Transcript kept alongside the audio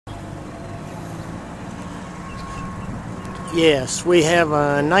Yes, we have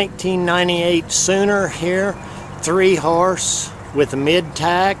a 1998 Sooner here, 3-horse with a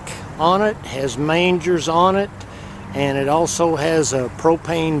mid-tack on it, has mangers on it, and it also has a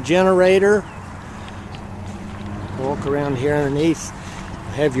propane generator. Walk around here underneath,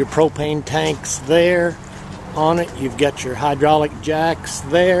 have your propane tanks there on it. You've got your hydraulic jacks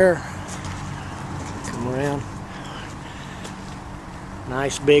there. Come around.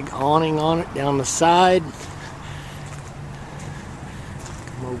 Nice big awning on it down the side.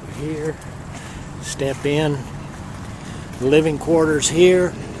 Come over here, step in. Living quarters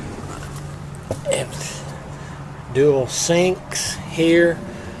here. Dual sinks here.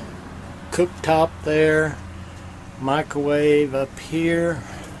 Cooktop there. Microwave up here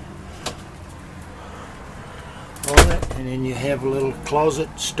on it, and then you have a little closet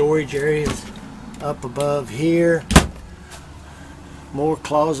storage areas up above here. More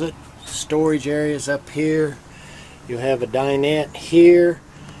closet storage areas up here. You have a dinette here,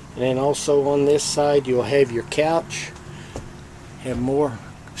 and then also on this side you'll have your couch. Have more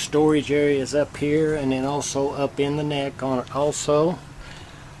storage areas up here, and then also up in the neck on it also.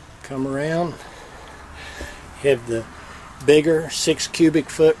 Come around. Have the bigger 6 cubic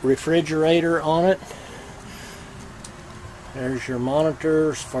foot refrigerator on it. There's your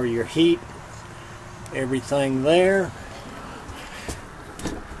monitors for your heat. Everything there.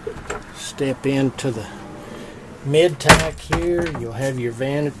 Step into the mid-tack here. You'll have your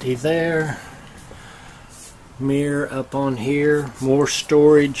vanity there. Mirror up on here. More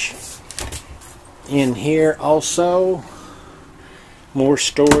storage in here also. More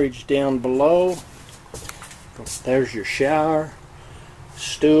storage down below. There's your shower.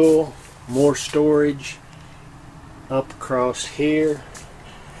 Stool. More storage up across here.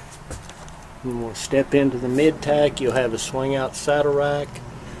 And we'll step into the mid-tack. You'll have a swing out saddle rack.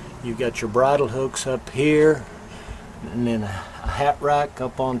 You've got your bridle hooks up here, and then a hat rack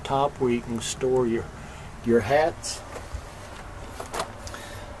up on top where you can store your hats.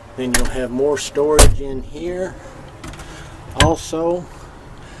 Then you'll have more storage in here also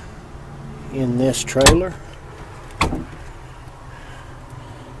in this trailer.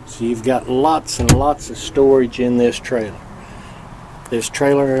 So you've got lots and lots of storage in this trailer. This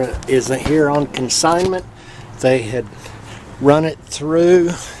trailer is here on consignment. They had run it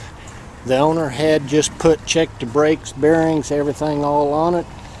through. The owner had just checked the brakes, bearings, everything all on it.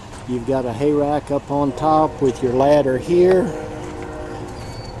 You've got a hay rack up on top with your ladder here.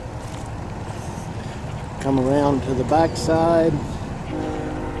 Come around to the back side.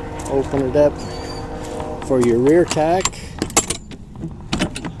 Open it up for your rear tack.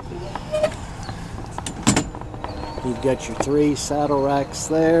 You've got your 3 saddle racks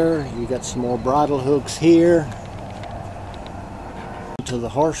there. You've got some more bridle hooks here. Into the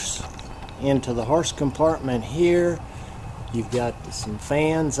horse compartment here. You've got some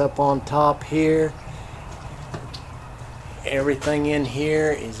fans up on top here. Everything in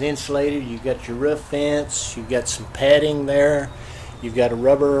here is insulated. You've got your roof vents. You've got some padding there. You've got a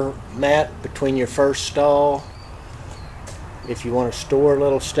rubber mat between your first stall if you want to store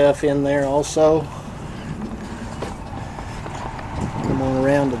little stuff in there also. Come on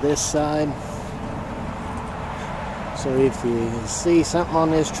around to this side. So if you see something on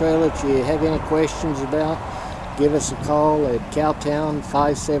this trailer that you have any questions about, give us a call at Cowtown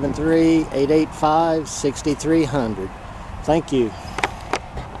 573-885-6300. Thank you.